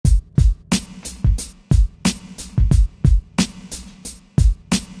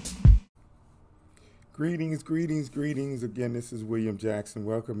Greetings, greetings, greetings. Again, this is William Jackson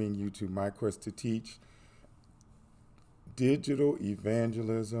welcoming you to My Quest to Teach Digital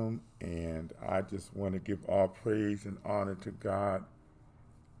Evangelism. And I just want to give all praise and honor to God.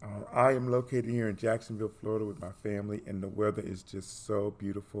 I am located here in Jacksonville, Florida with my family, and the weather is just so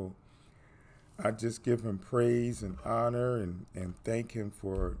beautiful. I just give him praise and honor and thank him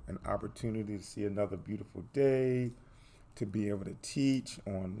for an opportunity to see another beautiful day, to be able to teach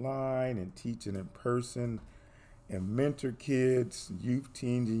online and teaching in person and mentor kids, youth,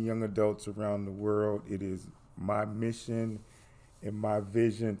 teens, and young adults around the world. It is my mission and my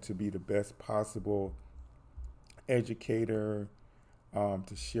vision to be the best possible educator,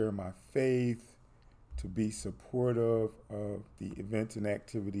 to share my faith, to be supportive of the events and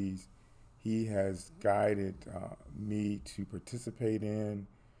activities he has guided me to participate in,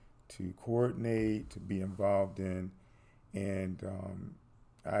 to coordinate, to be involved in. And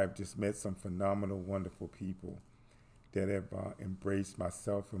I've just met some phenomenal, wonderful people that have embraced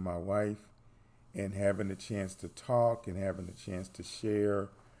myself and my wife, and having the chance to talk and having the chance to share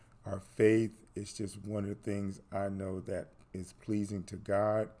our faith is just one of the things I know that is pleasing to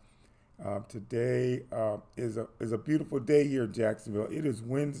God. Today is a beautiful day here in Jacksonville. It is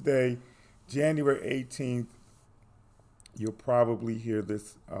Wednesday, January 18th. You'll probably hear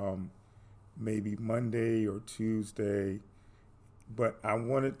this maybe Monday or Tuesday, but I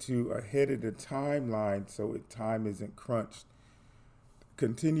wanted to, ahead of the timeline so time isn't crunched,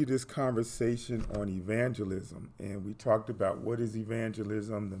 continue this conversation on evangelism. And we talked about what is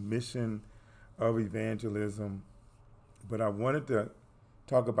evangelism, the mission of evangelism, but I wanted to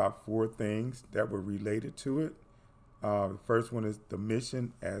talk about four things that were related to it. The first one is the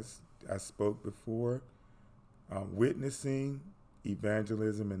mission, as I spoke before, witnessing,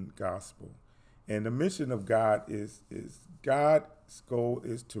 evangelism, and gospel. And the mission of God is God's goal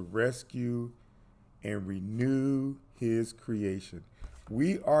is to rescue and renew his creation.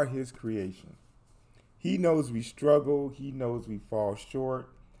 We are his creation. He knows we struggle. He knows we fall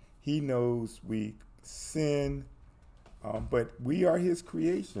short. He knows we sin. But we are his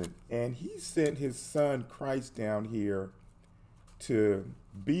creation. And he sent his son Christ down here to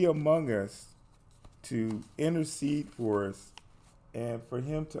be among us, to intercede for us, and for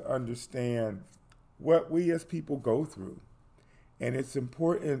him to understand what we as people go through. And it's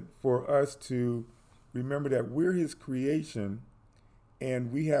important for us to remember that we're his creation,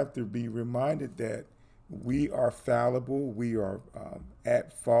 and we have to be reminded that we are fallible, we are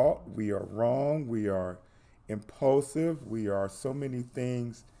at fault, we are wrong, we are impulsive, we are so many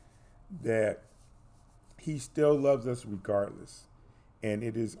things that he still loves us regardless. And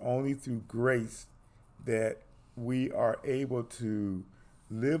it is only through grace that we are able to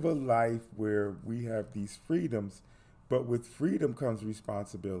live a life where we have these freedoms, but with freedom comes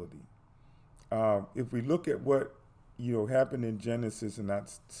responsibility. If we look at what happened in Genesis, and I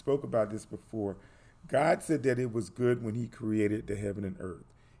spoke about this before, God said that it was good when he created the heaven and earth.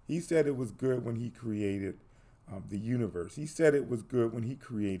 He said it was good when he created the universe. He said it was good when he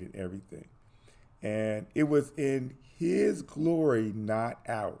created everything. And it was in his glory, not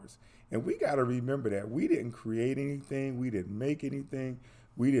ours. And we got to remember that we didn't create anything. We didn't make anything.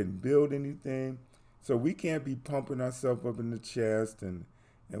 We didn't build anything. So we can't be pumping ourselves up in the chest, and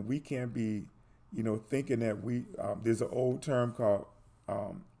we can't be, thinking that there's an old term called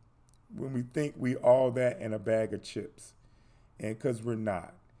when we think we all that in a bag of chips. And because we're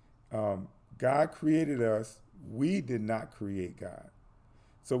not. God created us. We did not create God.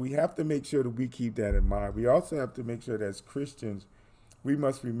 So we have to make sure that we keep that in mind. We also have to make sure that as Christians, we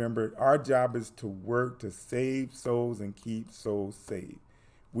must remember our job is to work to save souls and keep souls saved.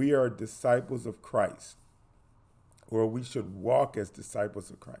 We are disciples of Christ, or we should walk as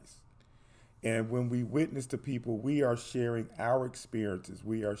disciples of Christ. And when we witness to people, we are sharing our experiences.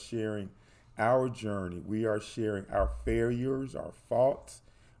 We are sharing our journey. We are sharing our failures, our faults,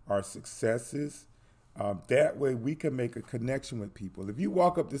 our successes. That way we can make a connection with people. If you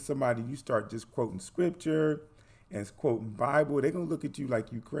walk up to somebody and you start just quoting scripture and quoting Bible, they're going to look at you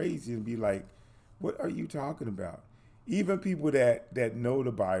like you crazy and be like, what are you talking about? Even people that know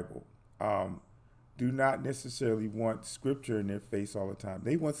the Bible do not necessarily want scripture in their face all the time.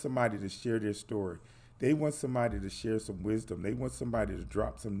 They want somebody to share their story. They want somebody to share some wisdom. They want somebody to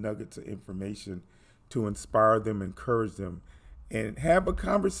drop some nuggets of information to inspire them, encourage them, and have a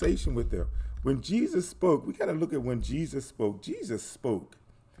conversation with them. When Jesus spoke, we got to look at when Jesus spoke. Jesus spoke.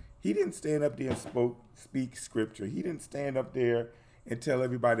 He didn't stand up there and speak scripture. He didn't stand up there and tell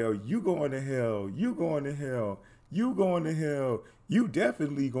everybody, oh, you going to hell, you going to hell, you going to hell, you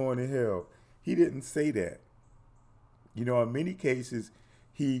definitely going to hell. He didn't say that. In many cases,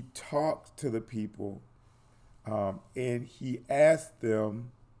 he talked to the people And he asked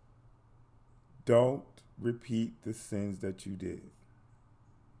them, don't repeat the sins that you did.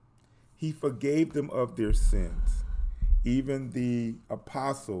 He forgave them of their sins. Even the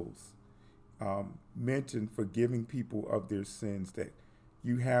apostles mentioned forgiving people of their sins, that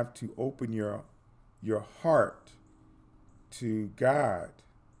you have to open your heart to God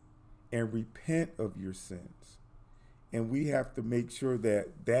and repent of your sins. And we have to make sure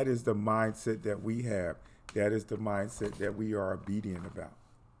that that is the mindset that we have. That is the mindset that we are obedient about.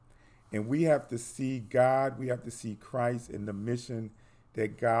 And we have to see God, we have to see Christ in the mission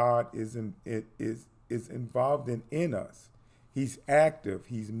that God is involved in us. He's active,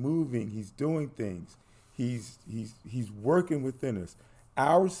 he's moving, he's doing things. He's working within us.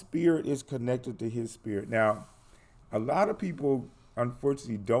 Our spirit is connected to his spirit. Now, a lot of people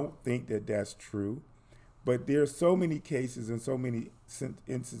unfortunately don't think that that's true, but there are so many cases and so many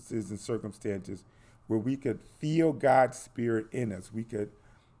instances and circumstances where we could feel God's spirit in us. We could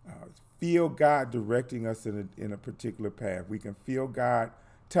feel God directing us in a particular path. We can feel God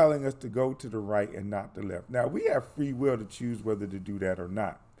telling us to go to the right and not the left. Now, we have free will to choose whether to do that or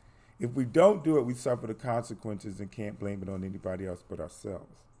not. If we don't do it, we suffer the consequences and can't blame it on anybody else but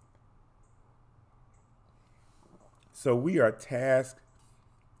ourselves. So we are tasked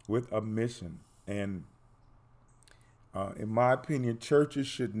with a mission. And in my opinion, churches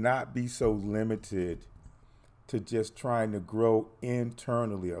should not be so limited to just trying to grow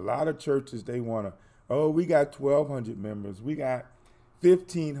internally. A lot of churches, they want to, oh, we got 1,200 members. We got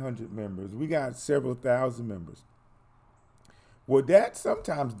 1,500 members. We got several thousand members. Well, that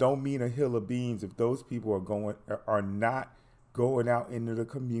sometimes don't mean a hill of beans if those people are not going out into the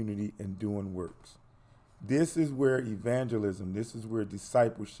community and doing works. This is where evangelism, this is where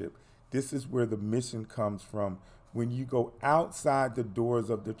discipleship, this is where the mission comes from. When you go outside the doors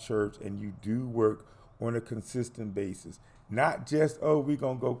of the church and you do work on a consistent basis, not just, oh, we're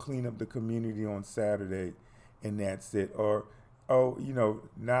going to go clean up the community on Saturday and that's it. Or, oh,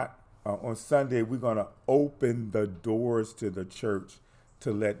 not on Sunday, we're going to open the doors to the church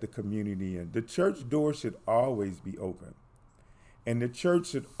to let the community in. The church door should always be open. And the church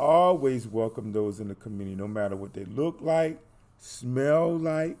should always welcome those in the community, no matter what they look like, smell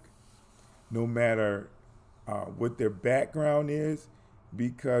like, no matter what their background is,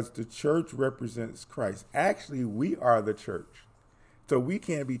 because the church represents Christ. Actually, we are the church. So we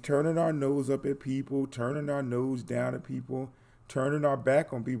can't be turning our nose up at people, turning our nose down at people, turning our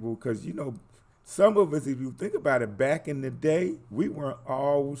back on people, because, some of us, if you think about it, back in the day, we weren't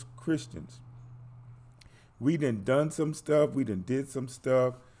always Christians. We done some stuff. We did some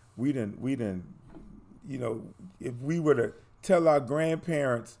stuff. We if we were to tell our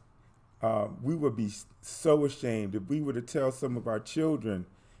grandparents, we would be so ashamed. If we were to tell some of our children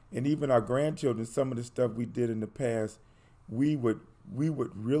and even our grandchildren some of the stuff we did in the past, we would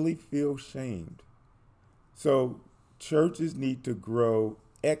really feel shamed. So churches need to grow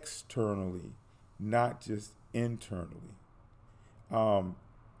externally, not just internally.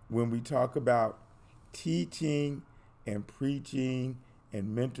 When we talk about teaching and preaching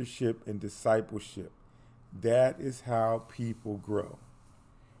and mentorship and discipleship, that is how people grow.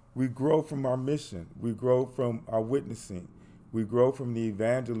 We grow from our mission. We grow from our witnessing. We grow from the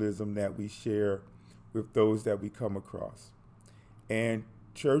evangelism that we share with those that we come across. And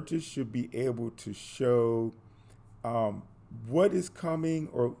churches should be able to show what is coming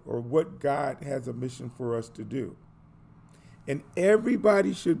or what God has a mission for us to do. And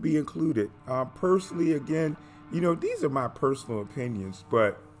everybody should be included. Personally, again, these are my personal opinions,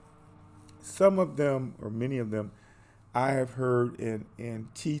 but some of them, or many of them, I have heard in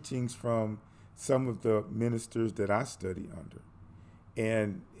teachings from some of the ministers that I study under.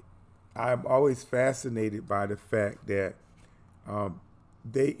 And I'm always fascinated by the fact that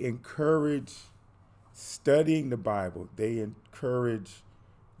they encourage studying the Bible. They encourage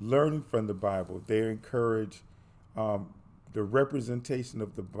learning from the Bible. They encourage the representation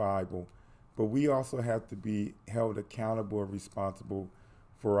of the Bible. But we also have to be held accountable and responsible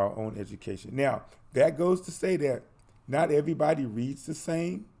for our own education. Now, that goes to say that not everybody reads the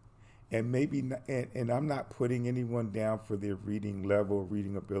same, and maybe not, and I'm not putting anyone down for their reading level,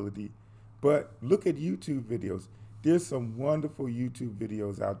 reading ability, but look at YouTube videos. There's some wonderful YouTube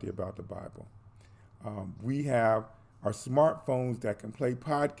videos out there about the Bible. We have our smartphones that can play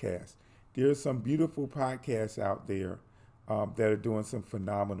podcasts. There's some beautiful podcasts out there that are doing some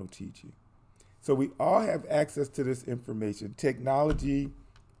phenomenal teaching. So we all have access to this information. Technology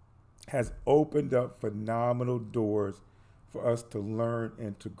has opened up phenomenal doors for us to learn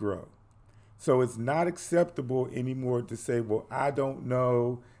and to grow. So it's not acceptable anymore to say, well, I don't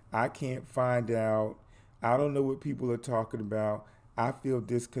know, I can't find out, I don't know what people are talking about. I feel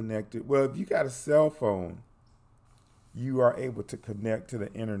disconnected. Well, if you got a cell phone, you are able to connect to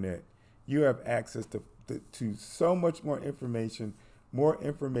the internet. You have access to so much more information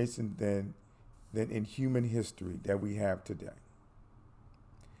than in human history that we have today.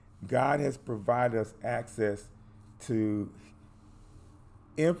 God has provided us access to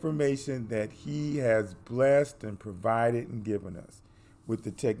information that he has blessed and provided and given us with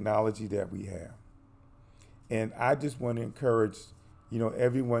the technology that we have. And I just want to encourage,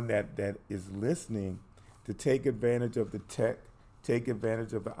 everyone that is listening to take advantage of the tech, take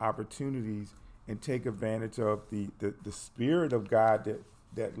advantage of the opportunities, and take advantage of the spirit of God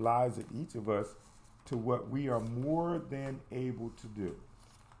that lies in each of us to what we are more than able to do.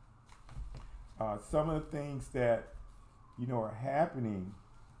 Some of the things that, are happening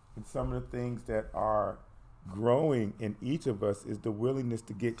and some of the things that are growing in each of us is the willingness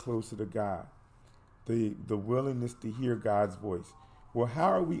to get closer to God, the willingness to hear God's voice. Well,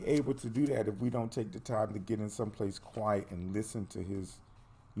 how are we able to do that if we don't take the time to get in someplace quiet and listen to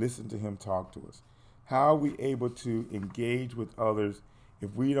him talk to us? How are we able to engage with others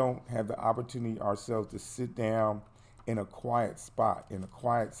if we don't have the opportunity ourselves to sit down in a quiet spot, in a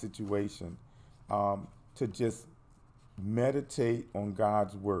quiet situation, to just meditate on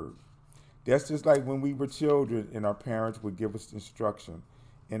God's word? That's just like when we were children and our parents would give us instruction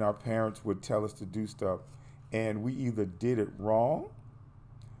and our parents would tell us to do stuff, and we either did it wrong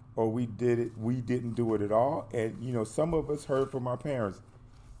or we didn't do it at all. And some of us heard from our parents,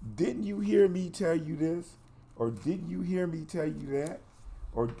 didn't you hear me tell you this? Or didn't you hear me tell you that?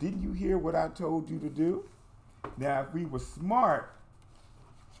 Or didn't you hear what I told you to do? Now, if we were smart,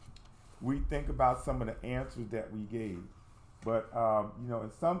 we think about some of the answers that we gave. But,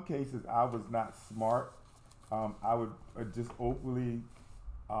 in some cases, I was not smart. I would just openly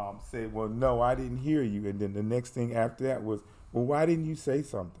say, well, no, I didn't hear you. And then the next thing after that was, well, why didn't you say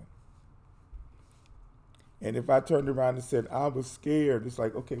something? And if I turned around and said, I was scared, it's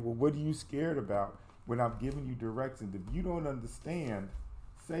like, okay, well, what are you scared about when I'm giving you directions? If you don't understand,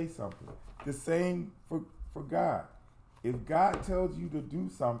 say something. The same for God. If God tells you to do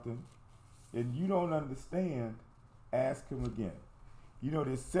something and you don't understand, ask him again.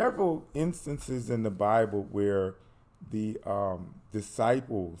 There's several instances in the Bible where the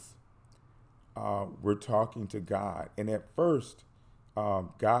disciples were talking to God. And at first,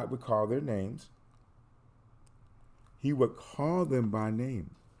 God would call their names. He would call them by name.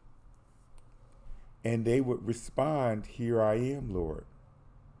 And they would respond, here I am, Lord.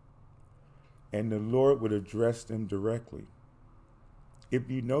 And the Lord would address them directly. If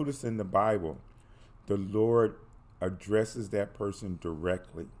you notice in the Bible, the Lord addresses that person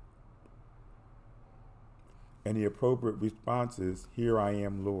directly. And the appropriate response is, here I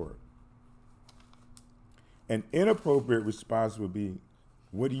am, Lord. An inappropriate response would be,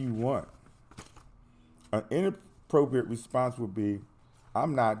 what do you want? An inappropriate response would be,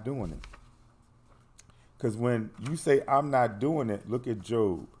 I'm not doing it. Because when you say, I'm not doing it, look at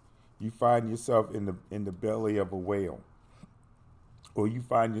Job. You find yourself in the belly of a whale. Or you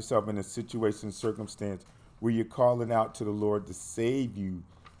find yourself in a situation, circumstance, where you're calling out to the Lord to save you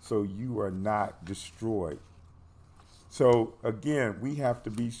so you are not destroyed. So again, we have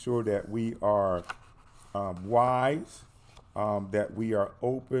to be sure that we are wise, that we are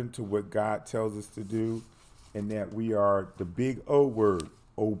open to what God tells us to do, and that we are, the big O word,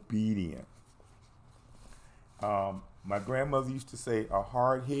 obedient. My grandmother used to say, a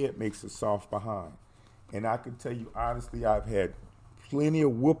hard head makes a soft behind. And I can tell you honestly, I've had plenty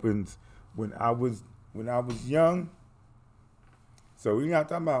of whoopings when I was young. So we're not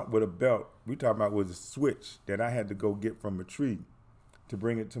talking about with a belt. We're talking about with a switch that I had to go get from a tree to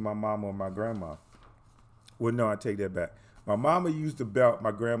bring it to my mama or my grandma. Well, no, I take that back. My mama used the belt. My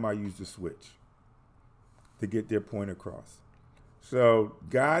grandma used the switch to get their point across. So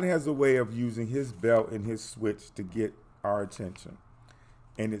God has a way of using his belt and his switch to get our attention.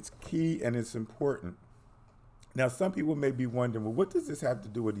 And it's key and it's important. Now, some people may be wondering, well, what does this have to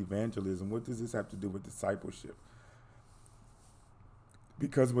do with evangelism? What does this have to do with discipleship?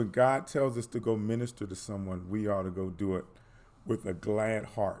 Because when God tells us to go minister to someone, we ought to go do it with a glad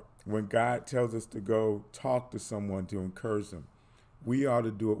heart. When God tells us to go talk to someone to encourage them, we ought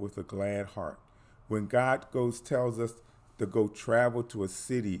to do it with a glad heart. When God tells us to go travel to a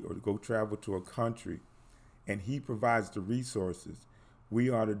city or to go travel to a country, and he provides the resources, we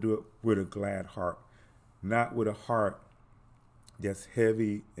ought to do it with a glad heart, not with a heart that's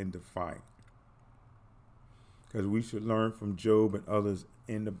heavy and defiant. Because we should learn from Job and others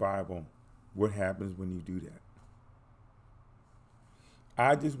in the Bible what happens when you do that.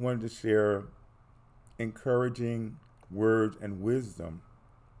 I just wanted to share encouraging words and wisdom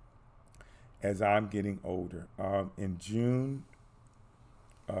as I'm getting older. In June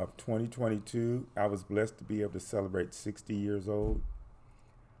of 2022, I was blessed to be able to celebrate 60 years old.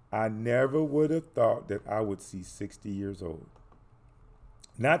 I never would have thought that I would see 60 years old.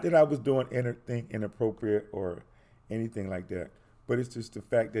 Not that I was doing anything inappropriate or anything like that, but it's just the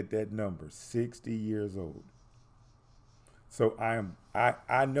fact that that number, 60 years old. So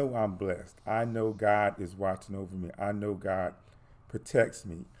I know I'm blessed. I know God is watching over me. I know God protects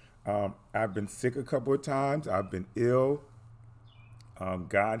me. I've been sick a couple of times. I've been ill.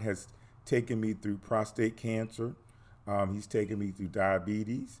 God has taken me through prostate cancer. He's taken me through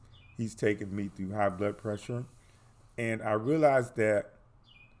diabetes. He's taken me through high blood pressure. And I realized that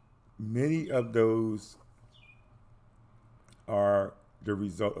many of those are the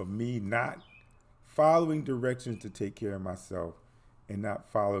result of me not following directions to take care of myself and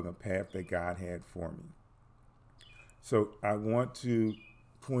not following a path that God had for me. So I want to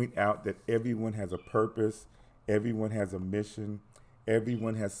point out that everyone has a purpose, everyone has a mission,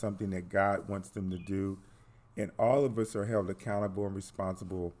 everyone has something that God wants them to do, and all of us are held accountable and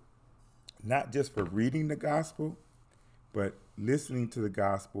responsible, not just for reading the gospel, but listening to the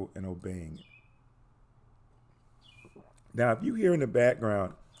gospel and obeying it. Now, if you hear in the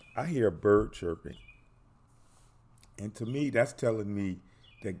background, I hear a bird chirping. And to me, that's telling me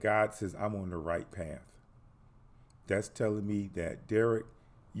that God says I'm on the right path. That's telling me that, Derek,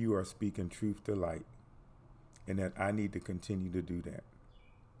 you are speaking truth to light, and that I need to continue to do that.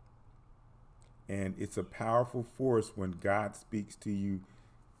 And it's a powerful force when God speaks to you,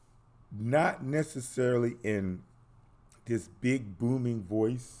 not necessarily in this big booming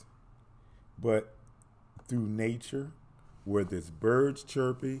voice, but through nature, where there's birds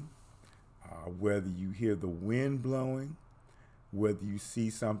chirping, whether you hear the wind blowing, whether you see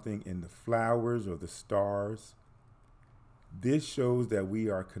something in the flowers or the stars. This shows that we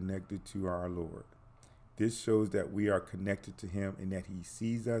are connected to our Lord. This shows that we are connected to him and that he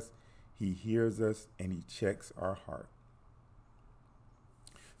sees us, he hears us, and he checks our heart.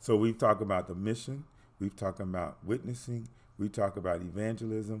 So we've talked about the mission, we've talked about witnessing, we talk about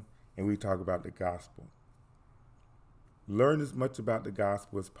evangelism, and we talk about the gospel. Learn as much about the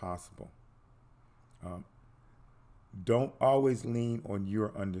gospel as possible. Don't always lean on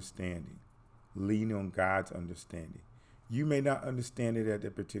your understanding. Lean on God's understanding. You may not understand it at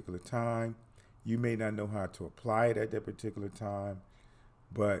that particular time. You may not know how to apply it at that particular time,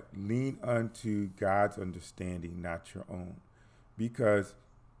 but lean unto God's understanding, not your own. Because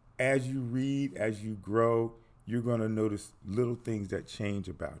as you read, as you grow, you're going to notice little things that change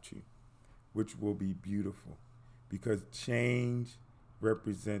about you, which will be beautiful. Because change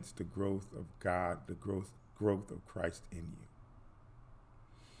represents the growth of God, the growth of Christ in you.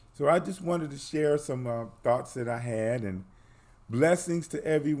 So I just wanted to share some thoughts that I had, and blessings to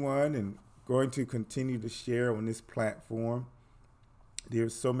everyone, and going to continue to share on this platform.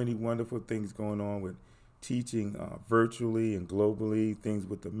 There's so many wonderful things going on with teaching virtually and globally, things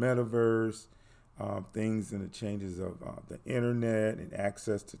with the metaverse, things in the changes of the internet and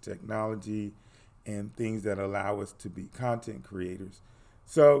access to technology, and things that allow us to be content creators.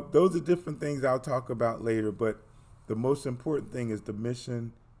 So those are different things I'll talk about later, but the most important thing is the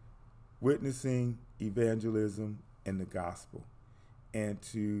mission, witnessing, evangelism, and the gospel, and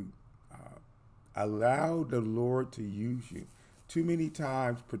to allow the Lord to use you. Too many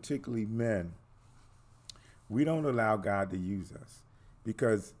times, particularly men, we don't allow God to use us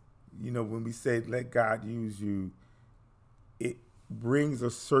because, when we say let God use you, it brings a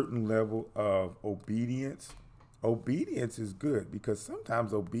certain level of obedience. Obedience is good because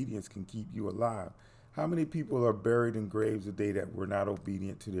sometimes obedience can keep you alive. How many people are buried in graves today that were not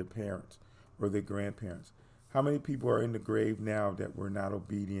obedient to their parents or their grandparents? How many people are in the grave now that were not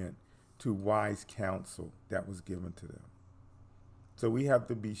obedient to wise counsel that was given to them? So we have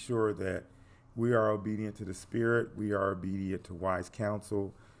to be sure that we are obedient to the Spirit. We are obedient to wise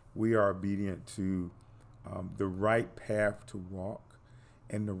counsel. We are obedient to the right path to walk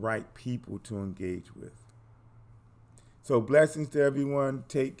and the right people to engage with. So blessings to everyone.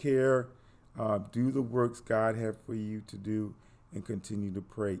 Take care. Do the works God has for you to do, and continue to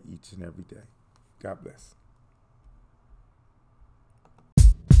pray each and every day. God bless.